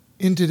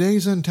In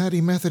today's Untidy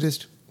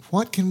Methodist,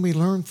 what can we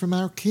learn from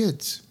our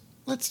kids?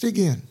 Let's dig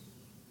in.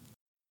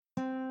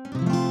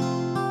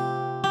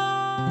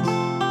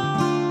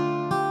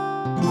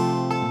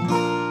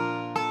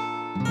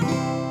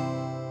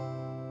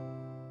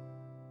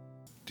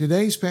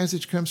 Today's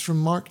passage comes from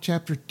Mark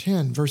chapter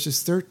 10,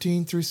 verses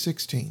 13 through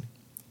 16.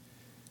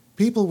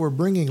 People were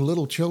bringing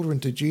little children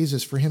to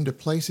Jesus for him to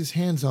place his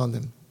hands on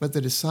them, but the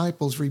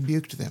disciples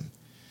rebuked them.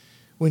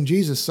 When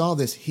Jesus saw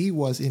this, he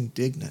was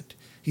indignant.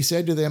 He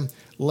said to them,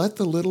 "Let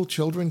the little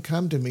children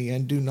come to me,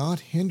 and do not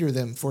hinder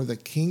them, for the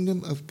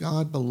kingdom of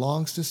God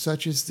belongs to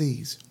such as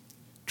these.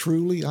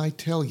 Truly I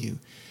tell you,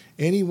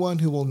 anyone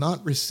who will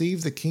not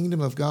receive the kingdom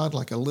of God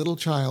like a little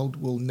child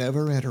will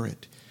never enter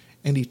it."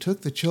 And he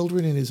took the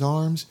children in his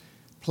arms,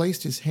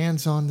 placed his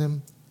hands on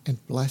them,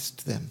 and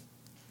blessed them.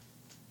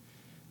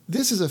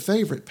 This is a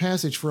favorite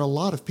passage for a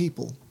lot of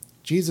people.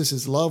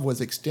 Jesus' love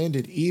was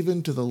extended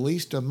even to the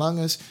least among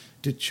us,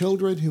 to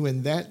children who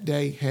in that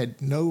day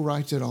had no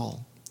rights at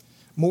all.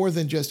 More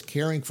than just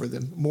caring for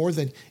them, more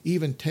than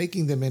even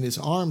taking them in his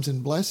arms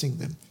and blessing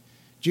them,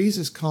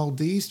 Jesus called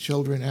these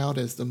children out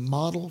as the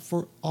model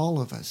for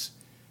all of us.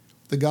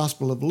 The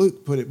Gospel of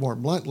Luke put it more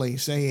bluntly,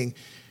 saying,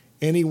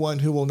 "Anyone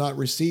who will not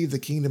receive the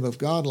kingdom of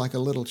God like a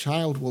little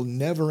child will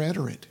never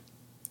enter it."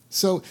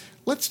 So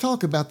let's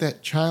talk about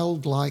that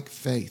childlike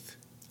faith.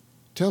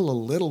 Tell a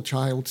little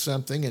child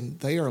something, and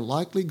they are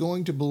likely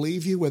going to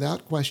believe you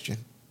without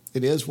question.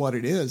 It is what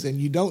it is,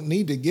 and you don't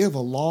need to give a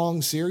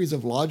long series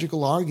of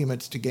logical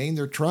arguments to gain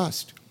their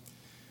trust.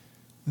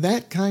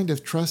 That kind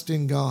of trust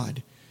in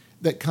God,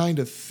 that kind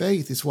of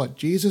faith is what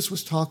Jesus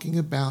was talking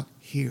about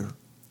here.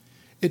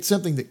 It's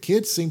something that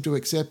kids seem to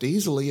accept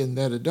easily and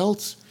that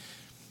adults,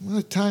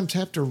 at times,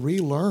 have to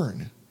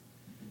relearn.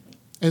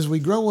 As we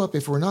grow up,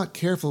 if we're not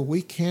careful,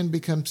 we can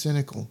become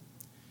cynical.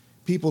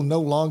 People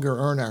no longer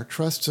earn our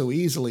trust so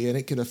easily, and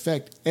it can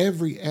affect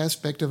every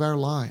aspect of our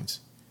lives.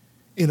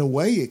 In a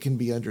way, it can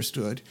be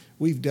understood.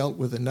 We've dealt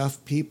with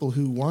enough people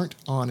who weren't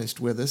honest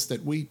with us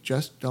that we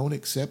just don't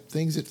accept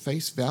things at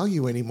face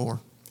value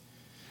anymore.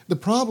 The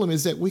problem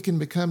is that we can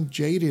become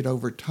jaded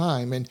over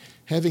time, and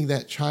having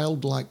that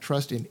childlike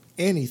trust in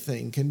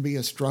anything can be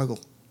a struggle.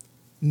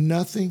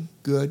 Nothing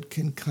good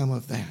can come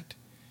of that.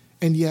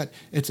 And yet,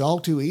 it's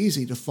all too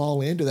easy to fall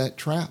into that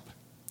trap.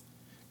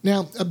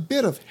 Now, a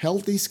bit of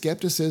healthy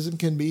skepticism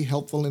can be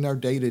helpful in our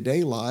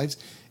day-to-day lives.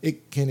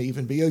 It can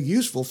even be a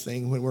useful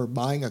thing when we're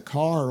buying a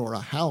car or a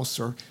house,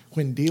 or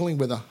when dealing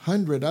with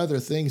 100 other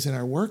things in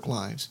our work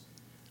lives.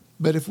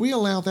 But if we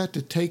allow that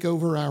to take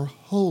over our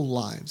whole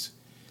lives,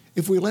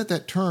 if we let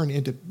that turn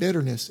into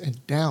bitterness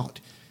and doubt,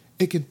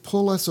 it can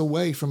pull us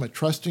away from a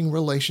trusting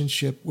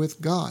relationship with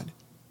God.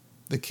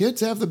 The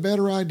kids have the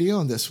better idea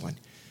on this one.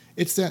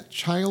 It's that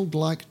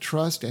childlike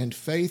trust and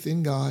faith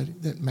in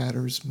God that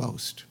matters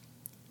most.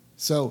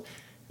 So,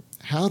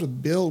 how to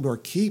build or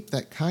keep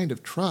that kind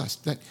of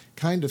trust, that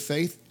kind of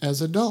faith as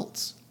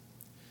adults?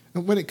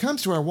 And when it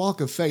comes to our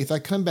walk of faith, I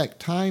come back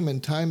time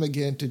and time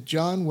again to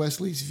John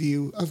Wesley's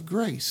view of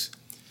grace.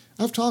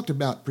 I've talked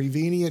about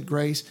prevenient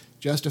grace,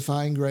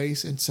 justifying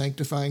grace, and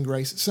sanctifying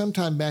grace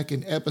sometime back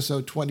in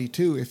episode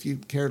 22 if you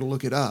care to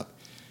look it up.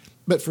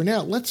 But for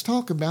now, let's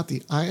talk about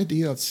the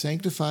idea of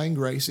sanctifying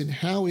grace and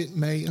how it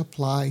may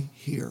apply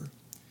here.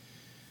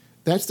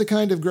 That's the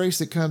kind of grace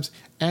that comes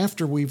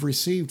after we've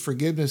received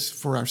forgiveness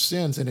for our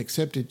sins and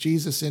accepted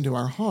Jesus into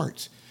our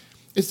hearts.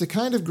 It's the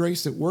kind of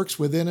grace that works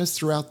within us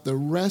throughout the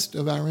rest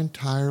of our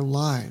entire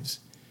lives.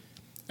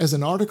 As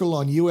an article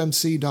on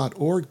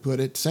umc.org put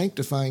it,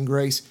 sanctifying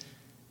grace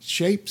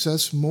shapes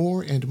us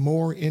more and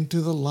more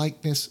into the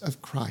likeness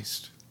of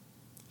Christ.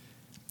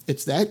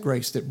 It's that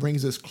grace that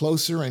brings us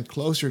closer and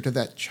closer to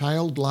that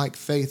childlike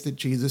faith that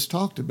Jesus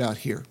talked about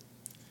here.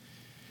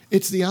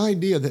 It's the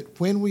idea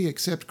that when we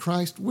accept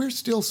Christ, we're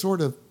still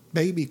sort of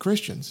baby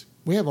Christians.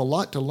 We have a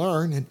lot to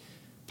learn and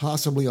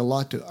possibly a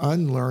lot to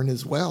unlearn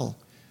as well.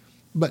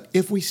 But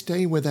if we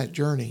stay with that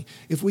journey,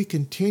 if we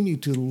continue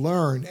to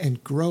learn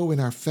and grow in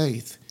our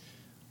faith,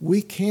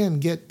 we can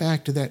get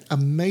back to that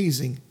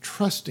amazing,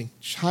 trusting,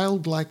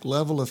 childlike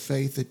level of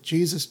faith that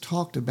Jesus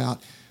talked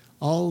about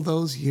all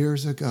those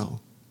years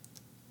ago.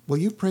 Will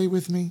you pray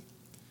with me?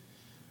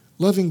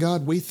 Loving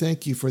God, we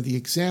thank you for the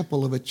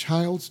example of a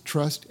child's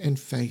trust and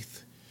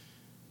faith.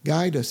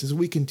 Guide us as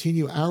we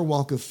continue our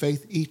walk of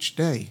faith each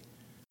day.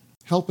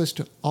 Help us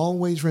to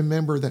always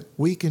remember that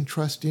we can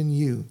trust in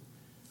you.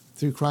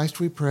 Through Christ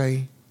we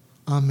pray.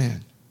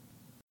 Amen.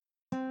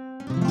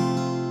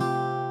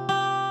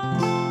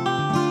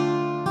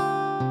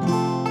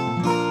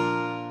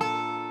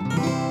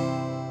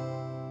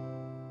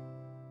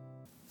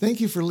 Thank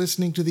you for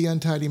listening to the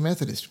Untidy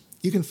Methodist.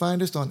 You can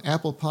find us on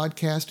Apple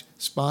Podcast,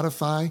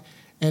 Spotify,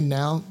 and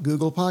now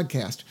Google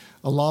Podcast,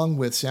 along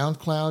with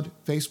SoundCloud,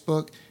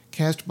 Facebook,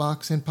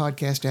 CastBox, and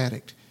Podcast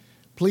Addict.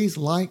 Please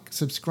like,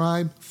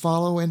 subscribe,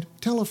 follow, and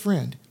tell a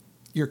friend.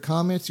 Your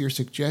comments, your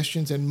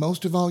suggestions, and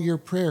most of all, your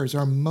prayers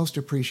are most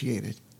appreciated.